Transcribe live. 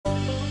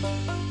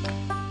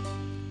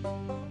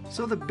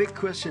So the big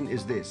question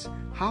is this: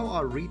 how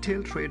are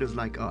retail traders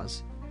like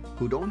us,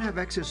 who don't have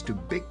access to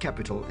big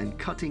capital and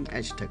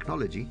cutting-edge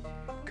technology,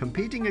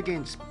 competing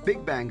against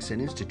big banks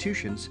and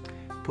institutions,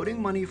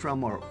 putting money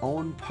from our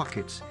own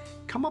pockets,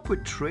 come up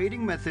with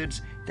trading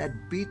methods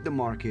that beat the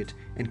market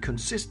and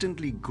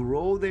consistently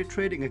grow their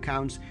trading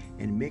accounts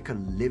and make a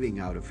living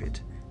out of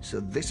it?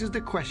 So this is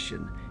the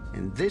question,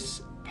 and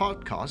this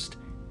podcast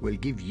will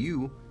give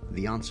you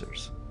the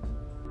answers.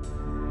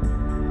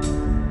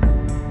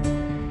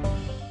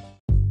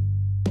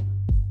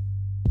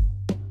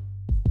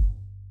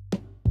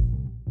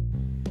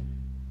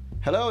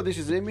 Hello, this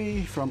is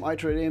Amy from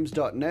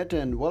iTradeAims.net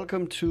and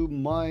welcome to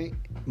my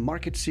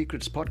Market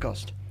Secrets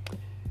podcast.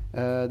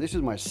 This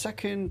is my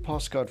second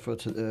postcard for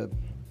This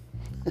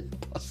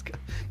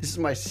is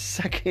my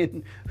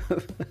second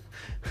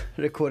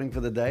recording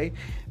for the day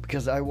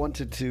because I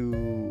wanted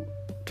to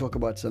talk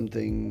about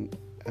something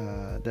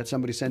that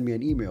somebody sent me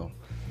an email.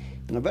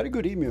 A very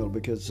good email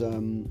because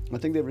I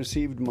think they've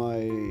received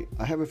I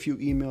have a few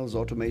emails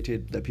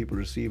automated that people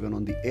receive, and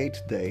on the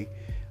 8th day,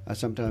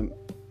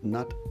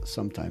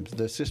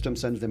 the system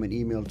sends them an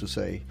email to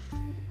say,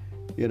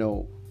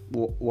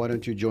 why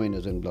don't you join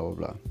us and blah, blah,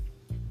 blah.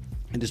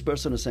 And this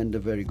person has sent a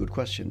very good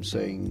question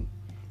saying,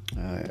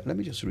 let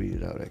me just read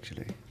it out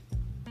actually.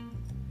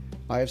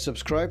 I have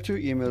subscribed to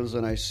your emails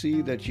and I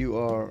see that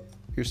your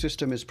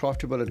system is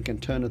profitable and can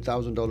turn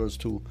 $1,000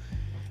 to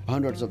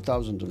hundreds of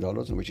thousands of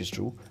dollars, which is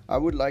true. I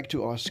would like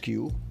to ask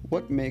you,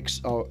 what makes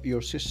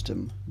your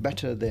system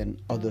better than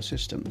other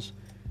systems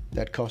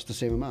that cost the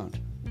same amount?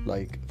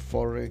 Like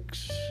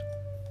Forex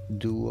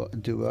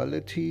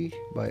Duality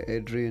by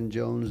Adrian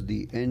Jones,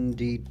 the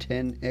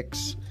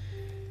ND10X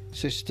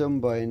system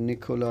by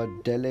Nicola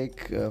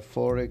Delic,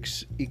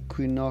 Forex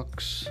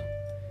Equinox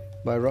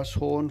by Russ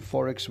Horn,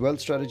 Forex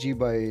Wealth Strategy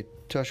by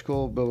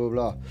Tushko, blah, blah,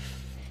 blah.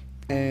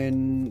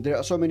 And there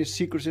are so many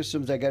secret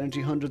systems that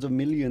guarantee hundreds of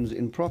millions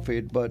in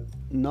profit, but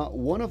not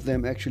one of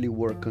them actually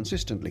work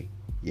consistently.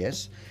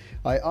 Yes,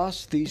 I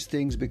ask these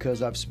things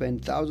because I've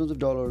spent thousands of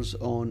dollars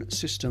on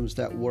systems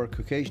that work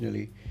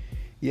occasionally,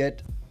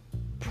 yet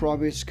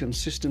promise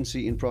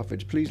consistency in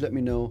profits. Please let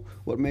me know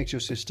what makes your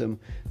system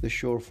the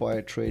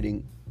surefire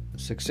trading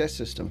success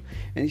system.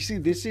 And you see,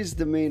 this is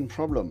the main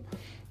problem.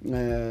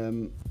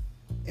 And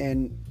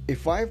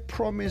if I've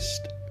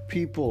promised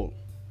people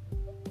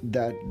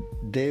that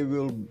they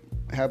will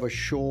have a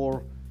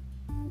surefire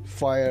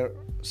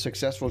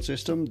successful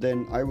system,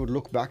 then I would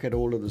look back at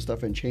all of the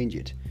stuff and change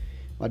it.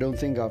 I don't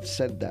think I've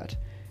said that.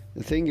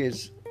 The thing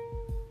is,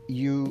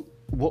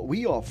 what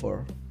we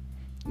offer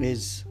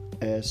is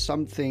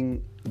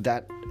something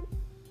that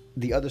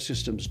the other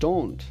systems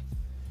don't.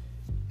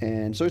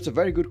 And so it's a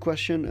very good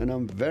question, and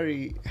I'm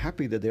very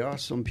happy that there are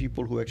some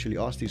people who actually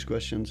ask these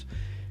questions.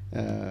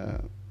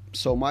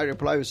 So my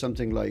reply was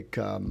something like,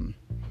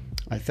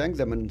 I thank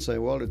them and say,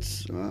 well,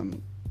 it's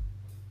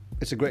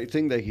a great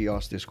thing that he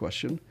asked this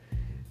question,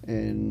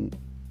 and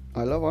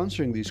I love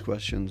answering these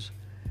questions.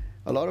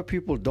 A lot of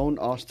people don't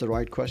ask the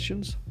right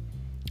questions,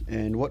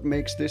 and what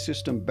makes this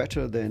system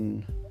better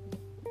than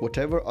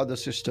whatever other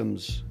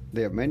systems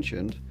they have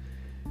mentioned,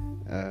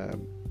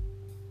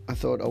 I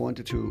thought I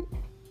wanted to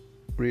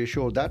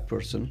reassure that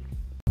person.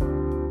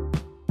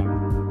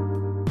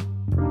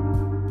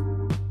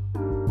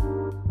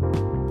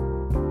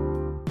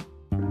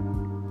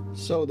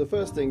 So the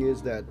first thing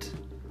is that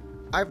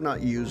I've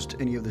not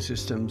used any of the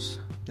systems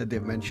that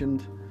they've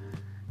mentioned.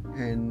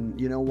 And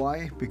you know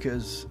why?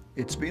 Because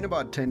it's been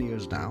about 10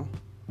 years now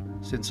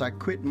since I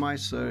quit my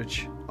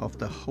search of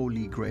the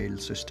Holy Grail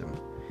system.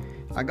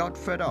 I got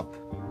fed up,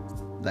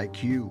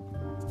 like you,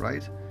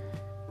 right?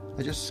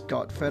 I just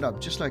got fed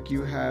up, just like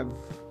you have,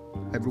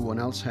 everyone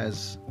else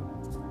has.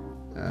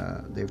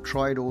 They've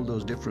tried all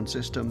those different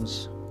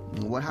systems.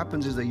 And what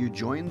happens is that you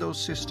join those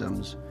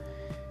systems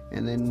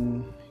and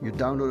then you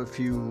download a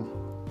few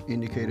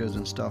indicators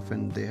and stuff,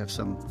 and they have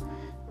some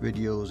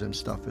videos and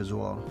stuff as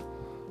well.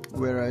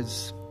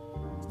 Whereas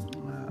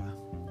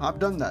I've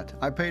done that.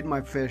 I paid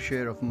my fair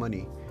share of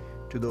money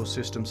to those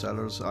system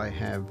sellers. I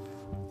have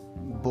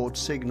bought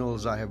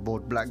signals. I have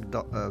bought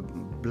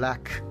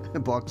black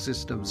box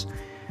systems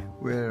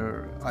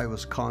where I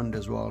was conned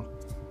as well.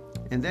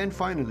 And then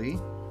finally,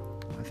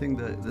 I think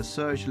the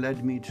search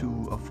led me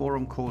to a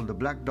forum called the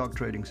Black Dog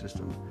Trading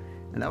System.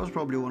 And that was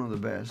probably one of the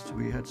best.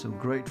 We had some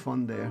great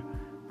fun there.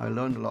 I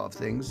learned a lot of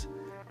things.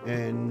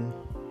 And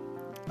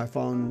I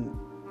found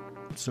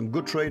some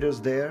good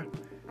traders there,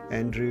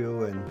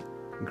 Andrew and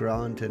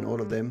Grant and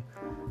all of them,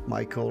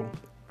 Michael,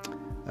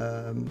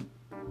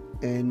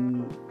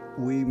 and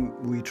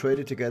we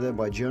traded together.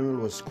 My journal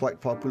was quite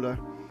popular,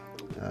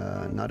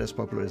 not as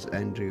popular as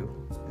Andrew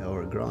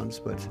or Grant's,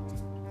 but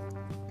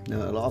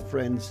a lot of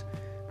friends.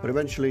 But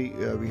eventually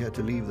we had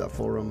to leave that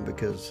forum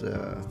because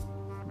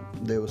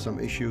there were some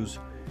issues.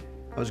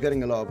 I was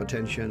getting a lot of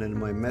attention and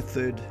my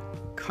method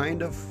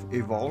kind of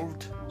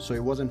evolved, so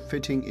it wasn't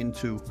fitting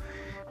into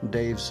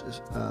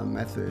Dave's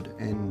method,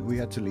 and we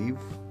had to leave.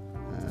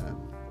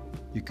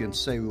 You can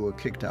say we were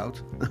kicked out.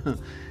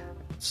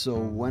 So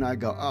when I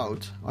got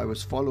out, I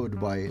was followed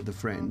by the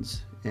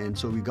friends, and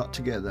so we got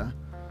together,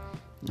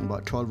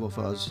 about 12 of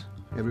us.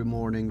 Every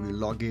morning we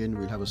log in,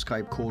 we'll have a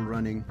Skype call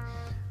running,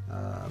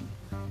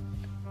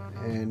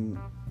 and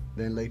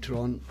then later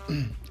on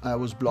I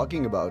was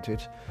blogging about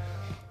it,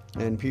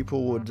 and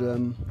people would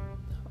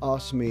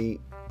ask me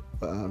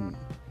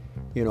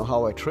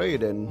how I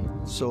trade,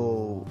 and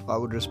so I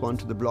would respond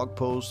to the blog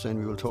posts and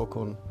we will talk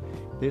on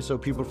this. So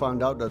people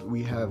found out that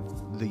we have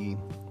the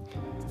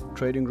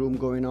trading room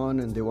going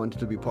on and they wanted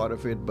to be part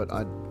of it, but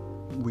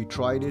we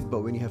tried it, but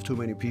when you have too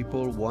many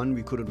people, one,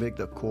 we couldn't make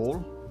the call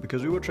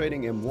because we were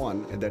trading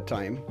M1 at that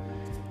time,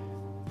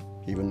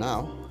 even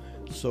now.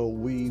 So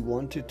we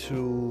wanted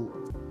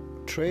to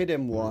trade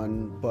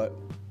M1, but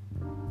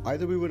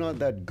either we were not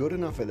that good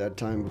enough at that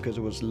time because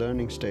it was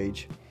learning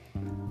stage,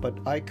 but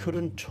I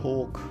couldn't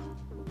chat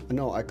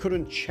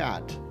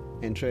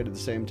and trade at the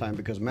same time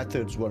because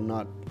methods were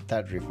not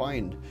that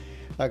refined.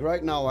 Like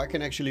right now, I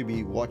can actually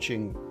be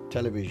watching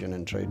television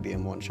and trade the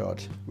M1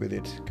 chart with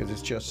it because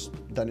it's just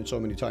done it so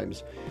many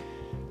times.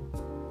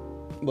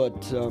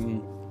 But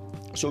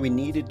so we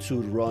needed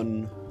to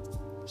run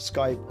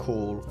Skype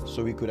call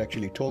so we could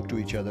actually talk to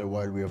each other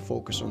while we were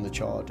focused on the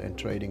chart and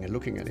trading and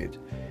looking at it.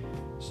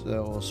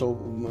 So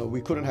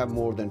we couldn't have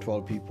more than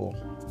 12 people,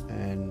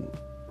 and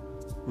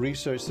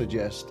research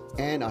suggests,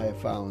 and I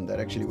have found that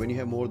actually when you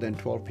have more than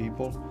 12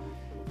 people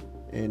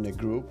in a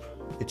group,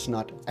 it's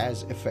not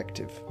as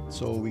effective.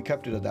 So we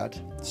kept it at that.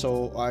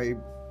 So I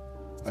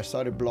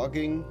started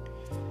blogging.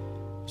 I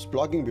was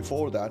blogging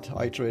before that,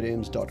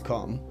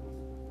 itradeames.com,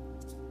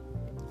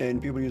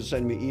 and people used to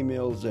send me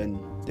emails and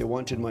they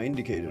wanted my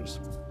indicators.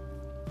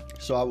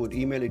 So I would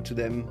email it to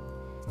them,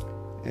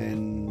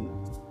 and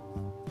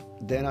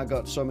then I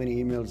got so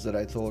many emails that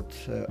I thought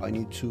I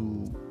need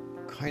to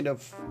kind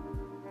of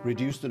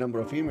reduce the number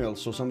of emails.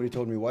 So somebody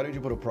told me, why don't you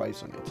put a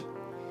price on it?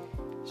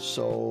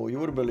 So you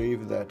would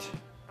believe that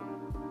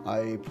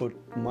I put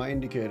my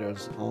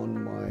indicators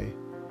on my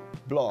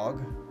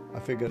blog. I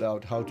figured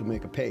out how to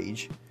make a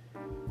page,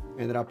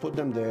 and then I put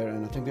them there,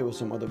 and I think there was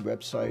some other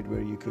website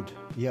where you could,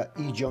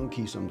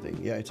 eJunkie something.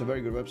 Yeah, it's a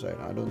very good website.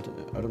 I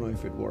don't know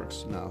if it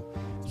works now.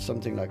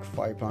 Something like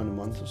 £5 a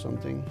month or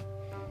something.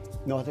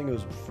 No, I think it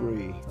was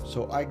free.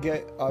 So I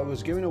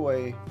was giving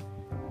away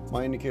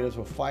my indicators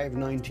for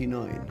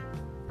 $5.99.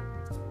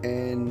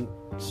 And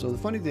so the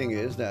funny thing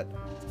is that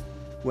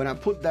when I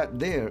put that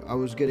there, I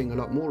was getting a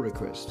lot more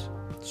requests.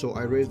 So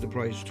I raised the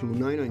price to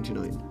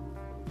 $9.99.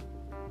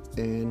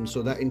 And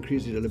so that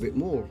increased it a little bit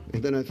more.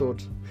 And then I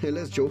thought, hey,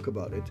 let's joke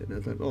about it. And I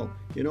thought, oh,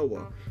 you know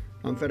what?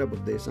 I'm fed up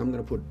with this. I'm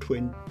going to put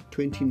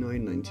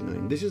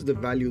 $29.99. This is the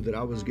value that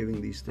I was giving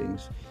these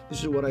things.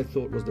 This is what I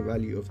thought was the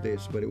value of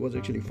this, but it was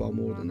actually far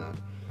more than that.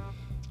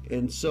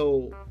 And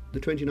so the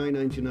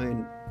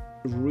 $29.99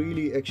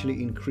 really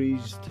actually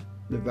increased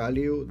the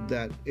value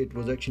that it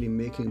was actually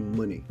making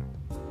money.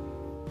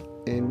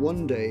 And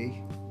one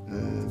day,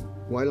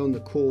 while on the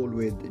call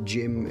with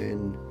Jim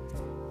and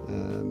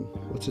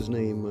what's his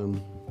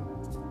name,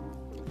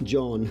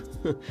 John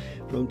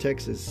from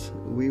Texas,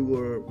 we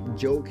were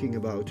joking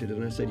about it,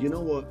 and I said, you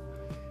know what,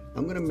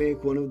 I'm gonna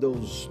make one of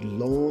those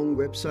long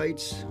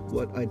websites.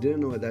 What I didn't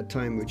know at that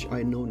time, which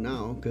I know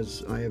now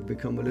because I have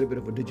become a little bit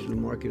of a digital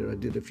marketer. I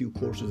did a few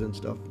courses and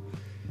stuff,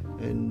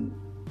 and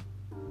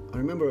I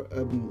remember,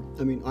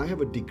 I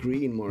have a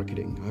degree in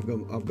marketing.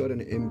 I've got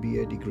an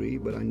MBA degree,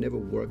 but I never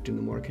worked in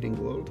the marketing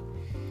world,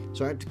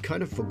 so I had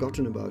kind of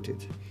forgotten about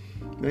it.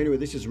 Anyway,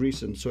 this is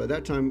recent. So at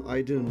that time,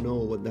 I didn't know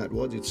what that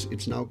was.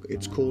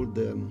 It's called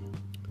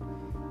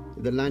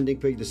the landing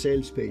page, the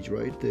sales page,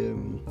 right?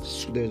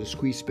 There's a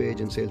squeeze page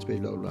and sales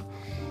page, blah, blah, blah.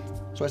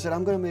 So I said,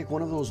 I'm going to make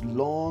one of those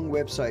long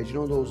websites, you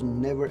know, those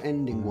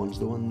never-ending ones,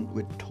 the one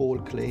with tall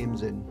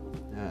claims and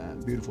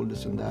beautiful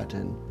this and that.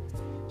 And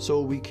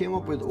so we came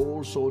up with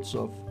all sorts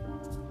of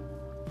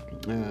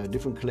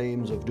different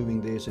claims of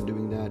doing this and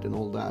doing that and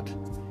all that.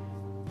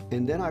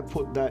 And then I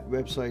put that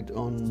website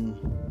on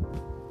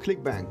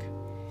ClickBank.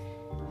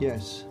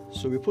 Yes,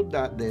 so we put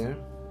that there,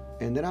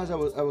 and then as I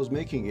was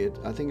making it,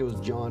 I think it was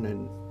John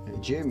and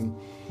Jim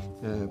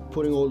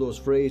putting all those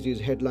phrases,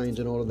 headlines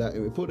and all of that,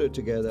 and we put it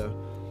together.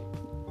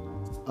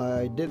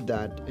 I did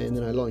that, and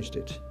then I launched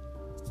it,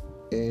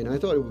 and I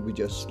thought it would be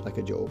just like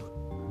a joke,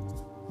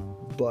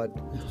 but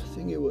I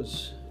think it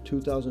was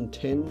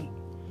 2010,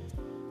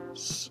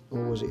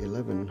 or was it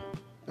 11,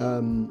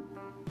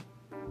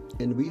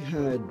 and we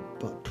had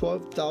about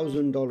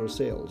 $12,000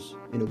 sales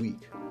in a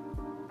week.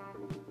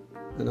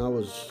 And I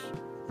was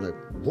like,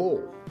 whoa,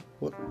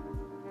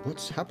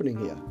 what's happening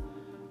here?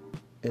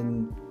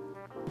 And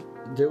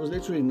there was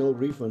literally no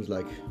refunds,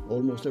 like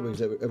almost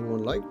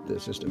everyone liked the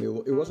system.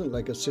 It wasn't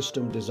like a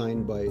system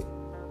designed by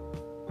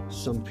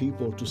some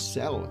people to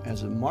sell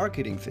as a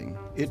marketing thing.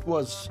 It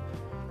was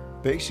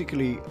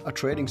basically a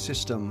trading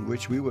system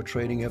which we were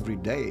trading every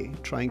day,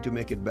 trying to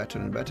make it better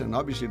and better. And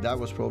obviously that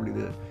was probably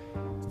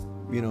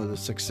the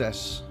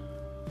success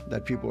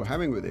that people were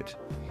having with it.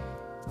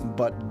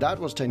 But that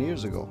was 10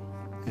 years ago.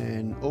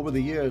 And over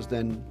the years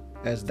then,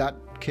 as that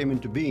came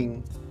into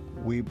being,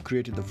 we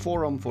created the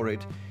forum for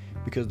it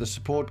because the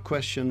support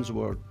questions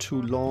were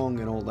too long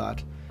and all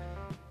that.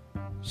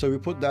 So we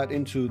put that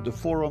into the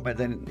forum and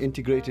then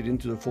integrated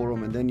into the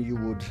forum, and then you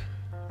would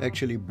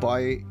actually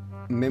buy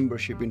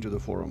membership into the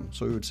forum.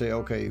 So we would say,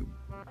 okay,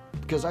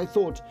 because I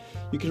thought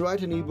you can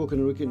write an ebook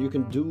and you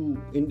can do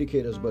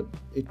indicators, but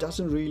it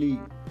doesn't really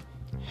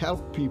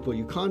help people.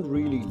 You can't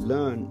really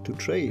learn to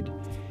trade.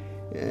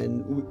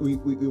 And we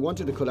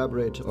wanted to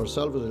collaborate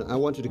ourselves, and I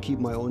wanted to keep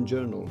my own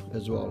journal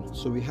as well.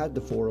 So we had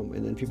the forum,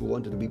 and then people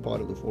wanted to be part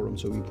of the forum,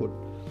 so we put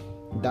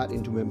that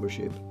into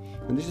membership.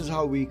 And this is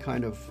how we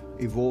kind of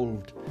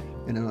evolved.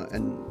 And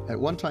at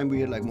one time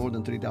we had like more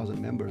than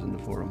 3,000 members in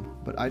the forum,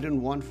 but I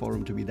didn't want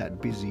forum to be that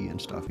busy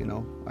and stuff, you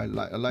know. I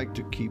like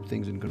to keep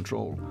things in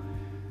control.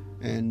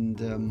 And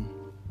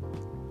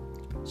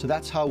so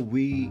that's how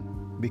we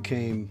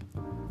became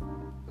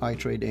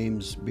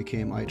iTradeAIMS,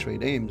 became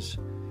iTradeAIMS.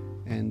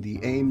 And the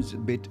AIMS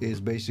bit is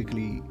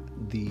basically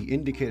the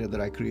indicator that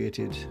I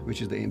created,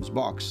 which is the AIMS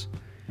box.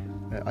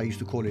 I used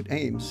to call it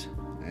AIMS,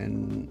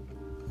 and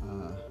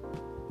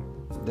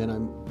then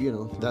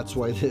that's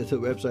why the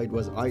website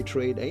was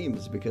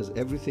iTradeAIMS, because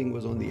everything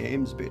was on the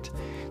AIMS bit.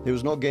 There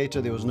was no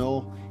Gator, there was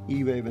no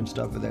eWave and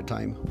stuff at that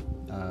time.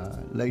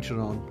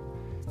 Later on,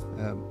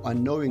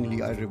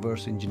 unknowingly, I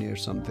reverse engineered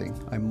something.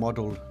 I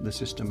modeled the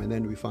system, and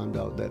then we found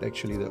out that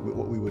actually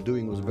what we were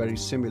doing was very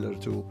similar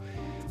to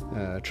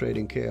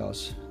Trading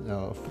Chaos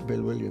of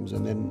Bill Williams.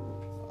 And then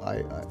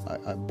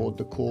I bought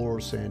the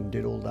course and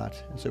did all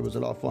that. So it was a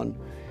lot of fun.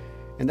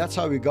 And that's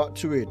how we got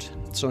to it.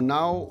 So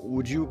now,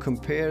 would you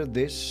compare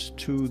this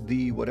to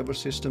the whatever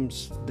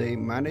systems they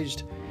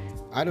managed?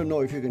 I don't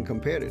know if you can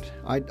compare it.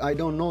 I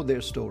don't know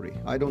their story.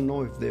 I don't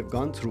know if they've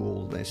gone through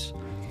all this.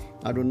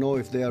 I don't know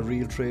if they are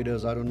real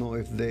traders. I don't know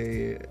if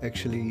they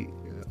actually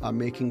are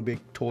making big,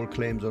 tall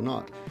claims or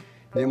not.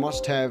 They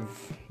must have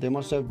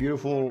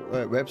beautiful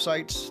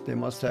websites. They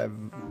must have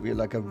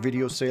like a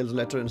video sales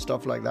letter and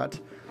stuff like that.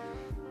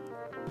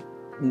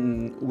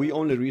 We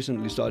only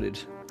recently started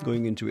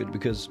going into it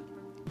because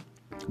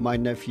my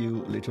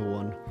nephew, little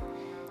one,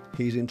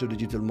 he's into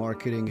digital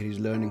marketing. He's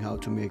learning how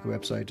to make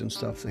websites and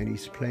stuff, and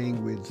he's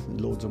playing with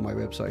loads of my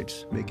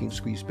websites, making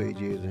squeeze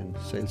pages and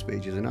sales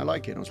pages, and I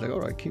like it. I was like, all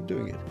right, keep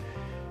doing it,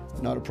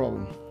 not a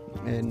problem.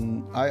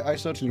 And I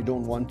certainly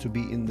don't want to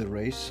be in the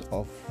race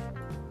of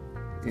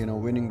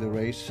winning the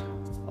race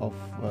of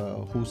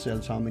who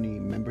sells how many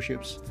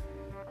memberships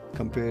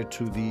compared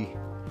to the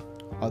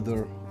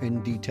other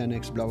ND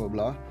 10X blah blah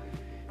blah.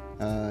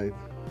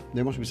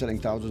 They must be selling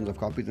thousands of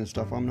copies and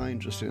stuff. I'm not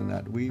interested in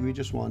that. We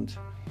just want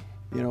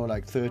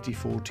like 30,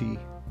 40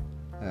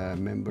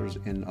 members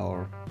in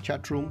our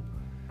chat room,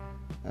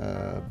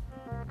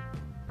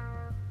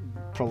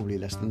 probably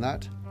less than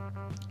that.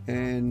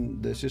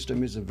 And the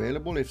system is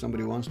available. If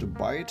somebody wants to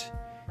buy it,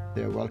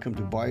 they're welcome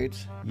to buy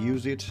it,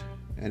 use it.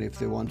 And if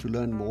they want to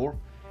learn more,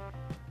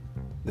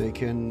 they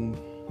can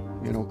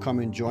come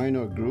and join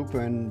our group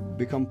and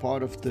become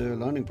part of the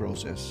learning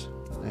process.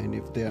 And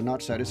if they are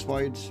not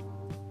satisfied,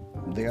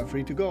 they are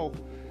free to go.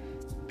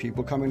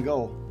 People come and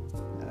go.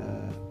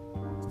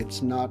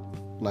 It's not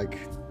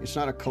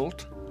a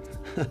cult.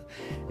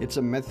 It's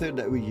a method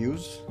that we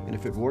use, and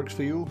if it works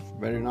for you,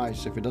 very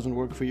nice. If it doesn't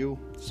work for you,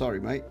 sorry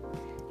mate,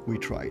 we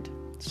tried.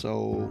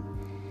 So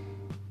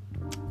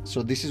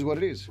this is what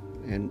it is,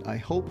 and I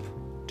hope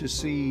to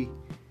see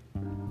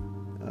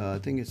I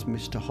think it's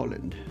Mr.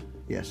 Holland.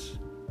 Yes.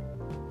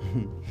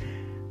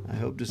 I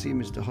hope to see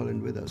Mr.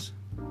 Holland with us.